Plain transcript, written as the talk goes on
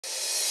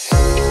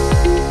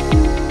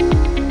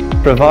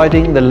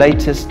providing the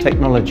latest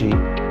technology.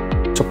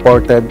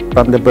 Supported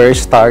from the very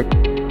start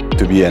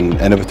to be an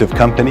innovative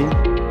company.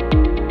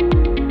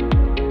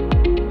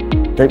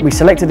 We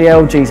selected the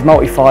LG's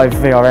Multi-5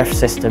 VRF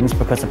systems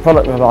because of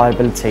product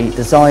reliability,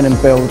 design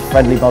and build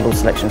friendly model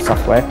selection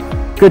software,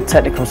 good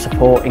technical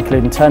support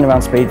including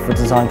turnaround speed for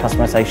design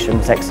customization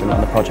was excellent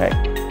on the project.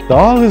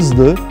 Daha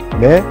hızlı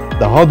ve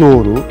daha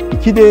doğru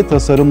 2D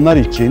tasarımlar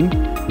için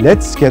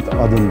LEDSCAD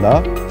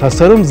adında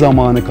tasarım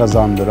zamanı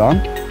kazandıran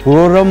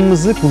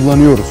programımızı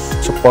kullanıyoruz.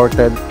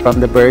 Supported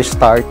from the very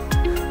start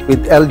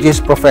with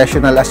LG's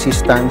professional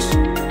assistance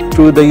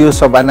through the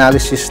use of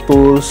analysis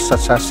tools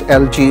such as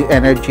LG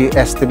Energy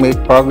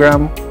Estimate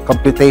Program,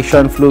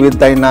 computation fluid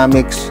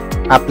dynamics,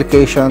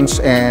 applications,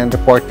 and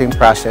reporting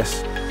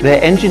process.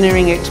 Their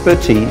engineering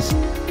expertise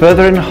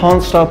further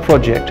enhanced our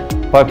project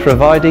by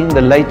providing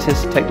the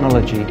latest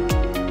technology.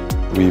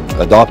 We've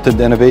adopted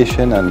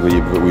innovation and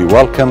we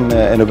welcome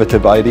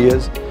innovative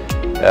ideas.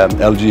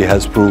 LG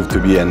has proved to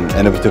be an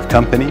innovative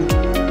company.